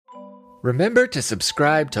Remember to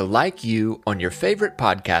subscribe to Like You on your favorite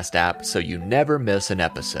podcast app so you never miss an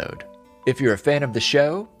episode. If you're a fan of the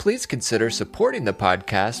show, please consider supporting the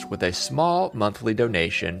podcast with a small monthly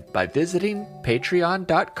donation by visiting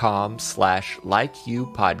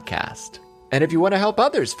patreon.com/likeyoupodcast. And if you want to help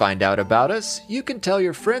others find out about us, you can tell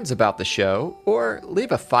your friends about the show or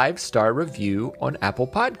leave a 5-star review on Apple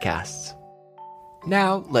Podcasts.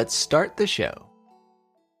 Now, let's start the show.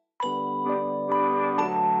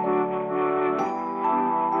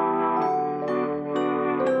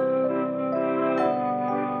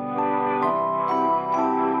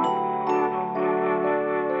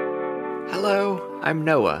 Hello, I'm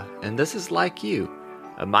Noah, and this is Like You,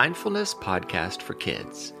 a mindfulness podcast for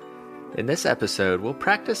kids. In this episode, we'll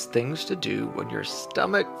practice things to do when your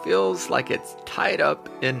stomach feels like it's tied up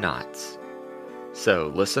in knots.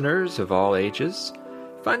 So, listeners of all ages,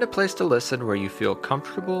 find a place to listen where you feel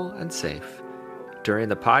comfortable and safe. During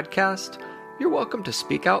the podcast, you're welcome to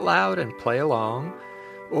speak out loud and play along,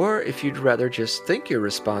 or if you'd rather just think your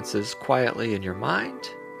responses quietly in your mind,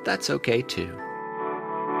 that's okay too.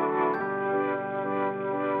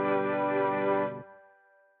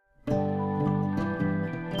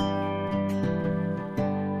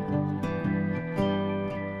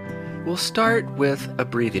 We'll start with a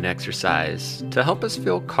breathing exercise to help us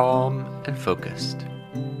feel calm and focused.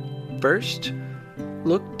 First,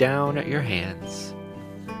 look down at your hands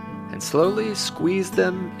and slowly squeeze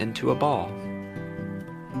them into a ball.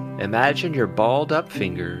 Imagine your balled up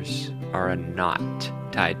fingers are a knot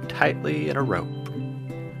tied tightly in a rope.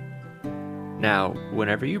 Now,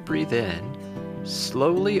 whenever you breathe in,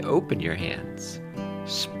 slowly open your hands,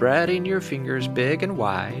 spreading your fingers big and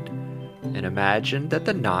wide, and imagine that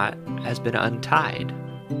the knot has been untied.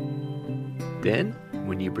 Then,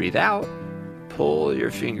 when you breathe out, pull your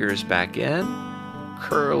fingers back in,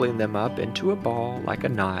 curling them up into a ball like a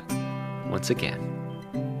knot once again.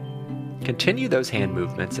 Continue those hand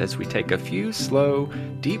movements as we take a few slow,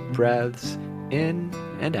 deep breaths in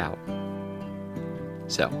and out.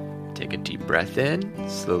 So, take a deep breath in,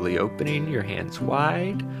 slowly opening your hands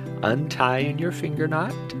wide, untying your finger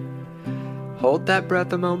knot. Hold that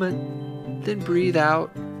breath a moment. Then breathe out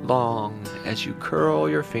long as you curl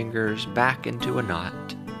your fingers back into a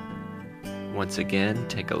knot. Once again,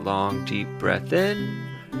 take a long, deep breath in,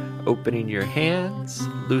 opening your hands,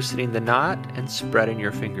 loosening the knot, and spreading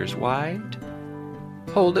your fingers wide.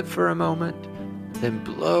 Hold it for a moment, then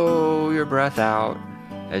blow your breath out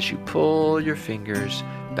as you pull your fingers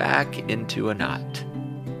back into a knot.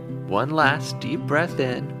 One last deep breath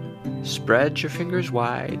in, spread your fingers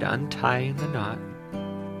wide, untying the knot.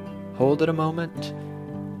 Hold it a moment,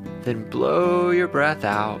 then blow your breath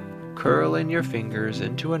out, curling your fingers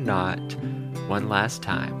into a knot one last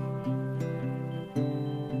time.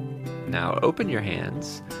 Now open your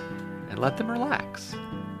hands and let them relax.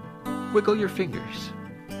 Wiggle your fingers.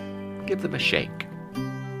 Give them a shake.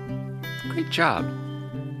 Great job.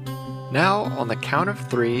 Now on the count of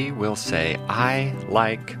 3, we'll say, I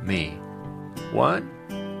like me.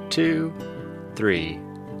 1, 2, 3.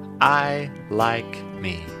 I like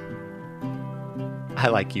me. I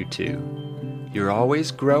like you too. You're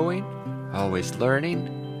always growing, always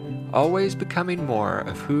learning, always becoming more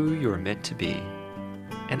of who you're meant to be.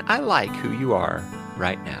 And I like who you are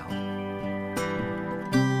right now.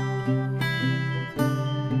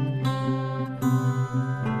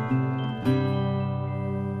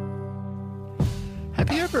 Have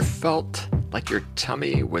you ever felt like your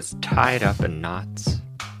tummy was tied up in knots?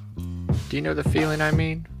 Do you know the feeling I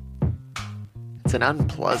mean? It's an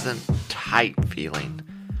unpleasant, tight feeling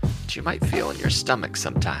that you might feel in your stomach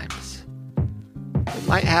sometimes. It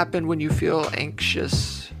might happen when you feel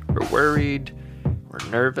anxious or worried or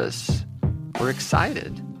nervous or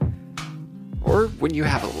excited, or when you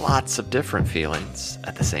have lots of different feelings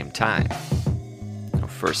at the same time.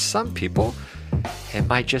 For some people, it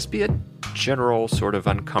might just be a general sort of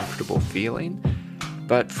uncomfortable feeling,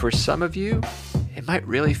 but for some of you, it might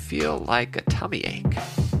really feel like a tummy ache.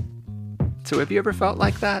 So have you ever felt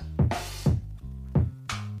like that?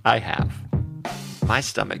 I have. My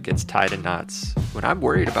stomach gets tied in knots when I'm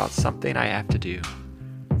worried about something I have to do.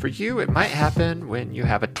 For you, it might happen when you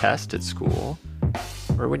have a test at school,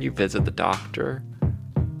 or when you visit the doctor,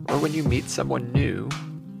 or when you meet someone new,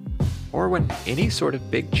 or when any sort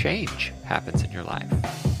of big change happens in your life.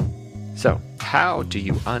 So, how do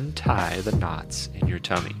you untie the knots in your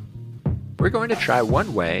tummy? We're going to try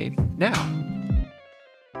one way now.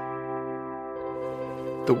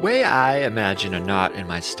 The way I imagine a knot in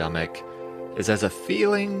my stomach is as a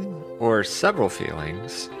feeling or several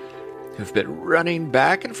feelings who've been running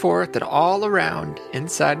back and forth and all around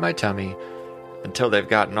inside my tummy until they've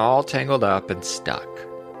gotten all tangled up and stuck.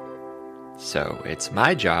 So it's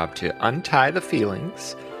my job to untie the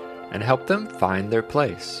feelings and help them find their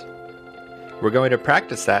place. We're going to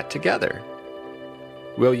practice that together.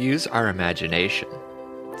 We'll use our imagination.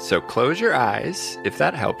 So close your eyes if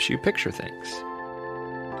that helps you picture things.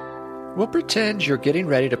 We'll pretend you're getting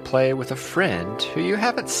ready to play with a friend who you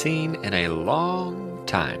haven't seen in a long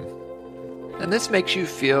time. And this makes you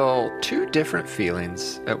feel two different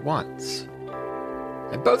feelings at once.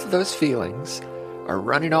 And both of those feelings are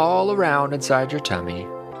running all around inside your tummy.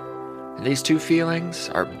 And these two feelings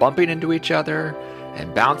are bumping into each other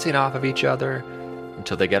and bouncing off of each other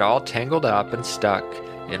until they get all tangled up and stuck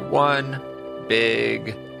in one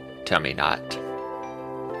big tummy knot.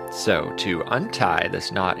 So to untie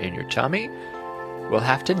this knot in your tummy, we'll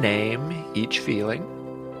have to name each feeling,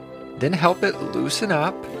 then help it loosen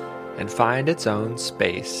up and find its own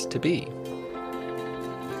space to be.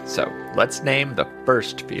 So let's name the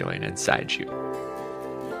first feeling inside you.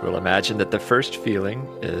 We'll imagine that the first feeling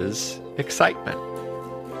is excitement.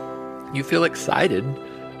 You feel excited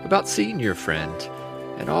about seeing your friend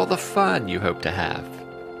and all the fun you hope to have.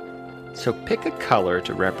 So pick a color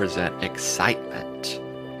to represent excitement.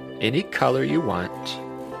 Any color you want.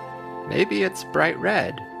 Maybe it's bright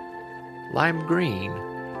red, lime green,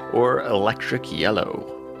 or electric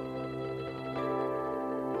yellow.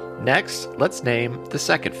 Next, let's name the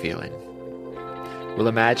second feeling. We'll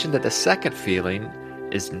imagine that the second feeling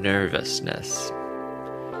is nervousness.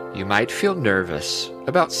 You might feel nervous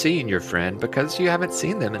about seeing your friend because you haven't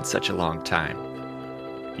seen them in such a long time.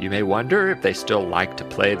 You may wonder if they still like to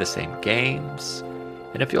play the same games,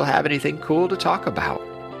 and if you'll have anything cool to talk about.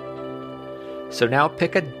 So now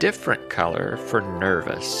pick a different color for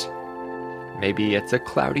nervous. Maybe it's a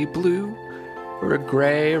cloudy blue, or a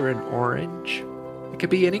gray, or an orange. It could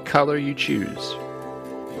be any color you choose.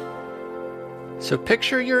 So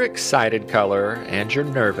picture your excited color and your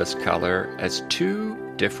nervous color as two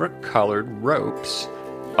different colored ropes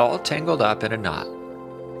all tangled up in a knot.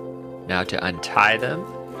 Now to untie them,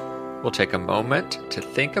 we'll take a moment to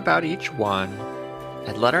think about each one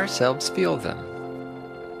and let ourselves feel them.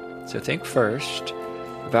 So think first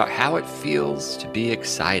about how it feels to be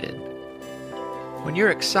excited. When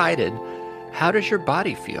you're excited, how does your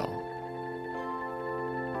body feel?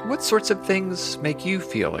 What sorts of things make you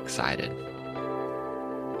feel excited?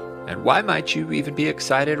 And why might you even be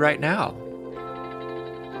excited right now?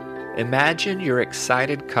 Imagine your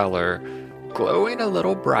excited color glowing a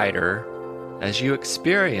little brighter as you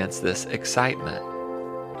experience this excitement.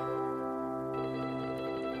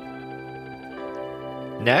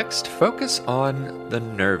 Next, focus on the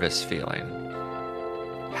nervous feeling.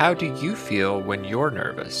 How do you feel when you're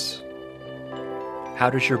nervous? How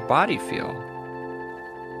does your body feel?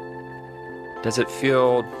 Does it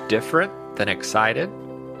feel different than excited?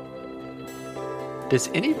 Does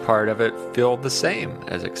any part of it feel the same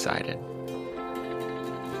as excited?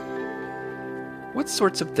 What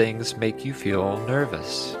sorts of things make you feel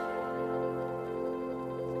nervous?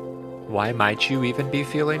 Why might you even be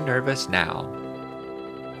feeling nervous now?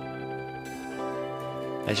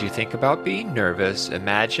 As you think about being nervous,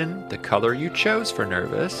 imagine the color you chose for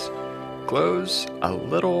nervous glows a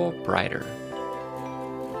little brighter.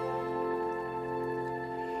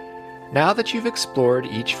 Now that you've explored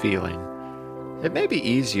each feeling, it may be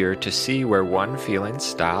easier to see where one feeling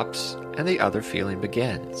stops and the other feeling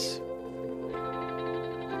begins.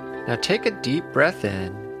 Now take a deep breath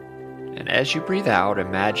in, and as you breathe out,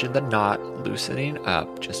 imagine the knot loosening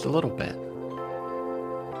up just a little bit.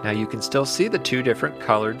 Now you can still see the two different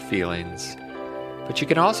colored feelings, but you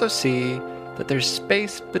can also see that there's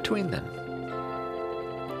space between them.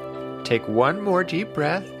 Take one more deep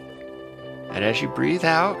breath, and as you breathe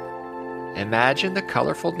out, imagine the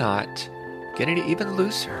colorful knot getting even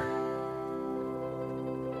looser.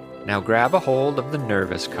 Now grab a hold of the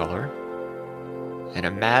nervous color, and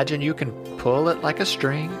imagine you can pull it like a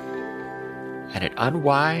string, and it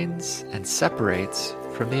unwinds and separates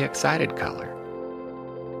from the excited color.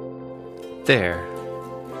 There.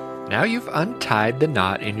 Now you've untied the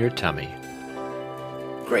knot in your tummy.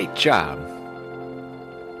 Great job.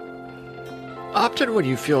 Often when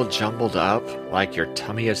you feel jumbled up, like your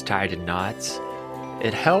tummy is tied in knots,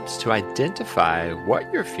 it helps to identify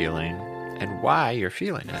what you're feeling and why you're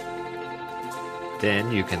feeling it.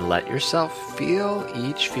 Then you can let yourself feel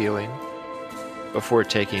each feeling before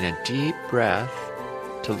taking a deep breath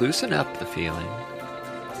to loosen up the feeling,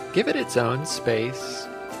 give it its own space,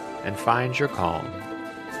 and find your calm.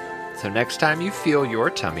 So next time you feel your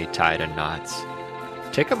tummy tied in knots,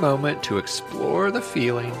 take a moment to explore the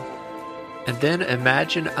feeling and then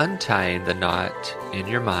imagine untying the knot in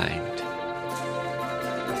your mind.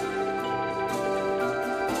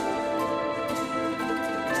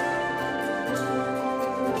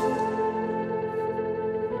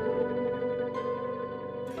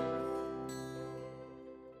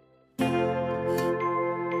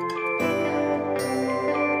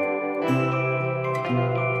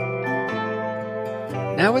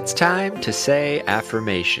 Now it's time to say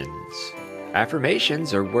affirmations.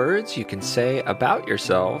 Affirmations are words you can say about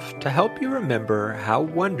yourself to help you remember how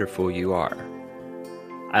wonderful you are.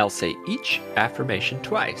 I'll say each affirmation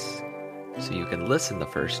twice, so you can listen the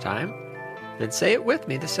first time, then say it with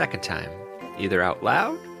me the second time, either out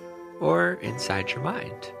loud or inside your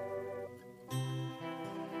mind.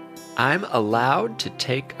 I'm allowed to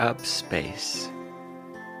take up space.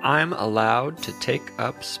 I'm allowed to take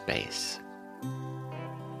up space.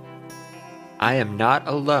 I am not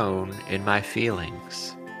alone in my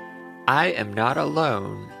feelings. I am not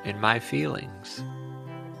alone in my feelings.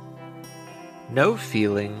 No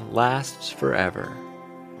feeling lasts forever.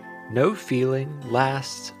 No feeling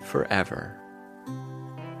lasts forever.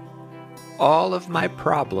 All of my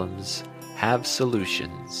problems have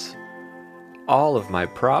solutions. All of my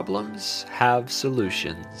problems have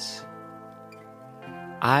solutions.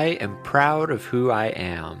 I am proud of who I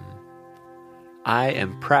am. I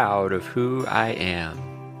am proud of who I am.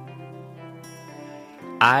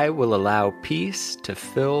 I will allow peace to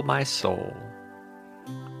fill my soul.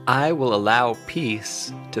 I will allow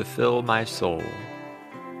peace to fill my soul.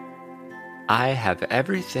 I have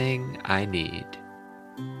everything I need.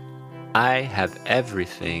 I have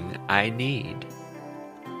everything I need.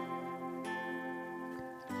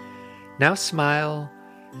 Now smile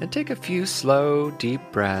and take a few slow, deep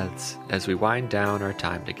breaths as we wind down our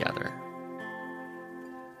time together.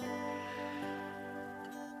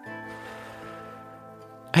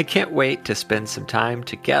 I can't wait to spend some time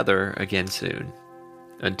together again soon.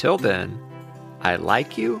 Until then, I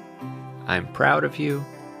like you, I'm proud of you,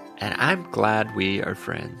 and I'm glad we are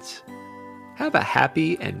friends. Have a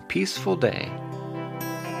happy and peaceful day.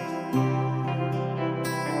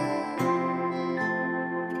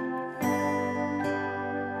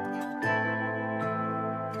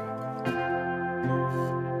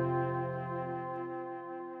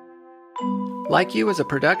 Like You is a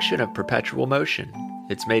production of Perpetual Motion.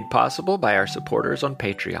 It's made possible by our supporters on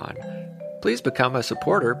Patreon. Please become a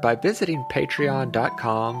supporter by visiting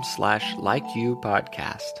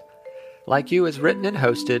patreon.com/likeyoupodcast. Like You is written and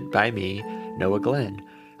hosted by me, Noah Glenn.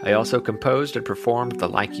 I also composed and performed the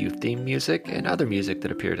Like You theme music and other music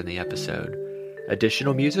that appeared in the episode.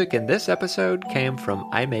 Additional music in this episode came from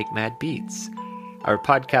I Make Mad Beats. Our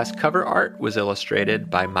podcast cover art was illustrated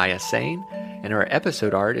by Maya Sane, and our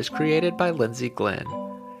episode art is created by Lindsay Glenn.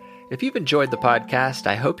 If you've enjoyed the podcast,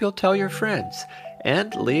 I hope you'll tell your friends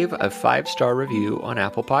and leave a 5-star review on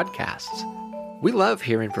Apple Podcasts. We love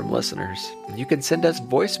hearing from listeners, and you can send us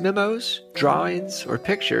voice memos, drawings, or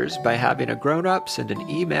pictures by having a grown-up send an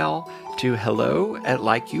email to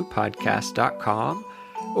hello@likeyoupodcast.com,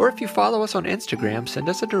 or if you follow us on Instagram, send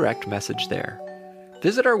us a direct message there.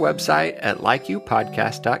 Visit our website at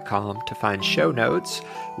likeyoupodcast.com to find show notes,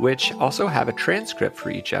 which also have a transcript for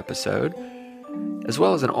each episode, as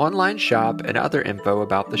well as an online shop and other info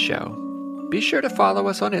about the show. Be sure to follow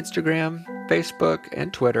us on Instagram, Facebook,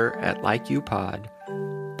 and Twitter at LikeYouPod.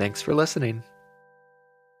 Thanks for listening.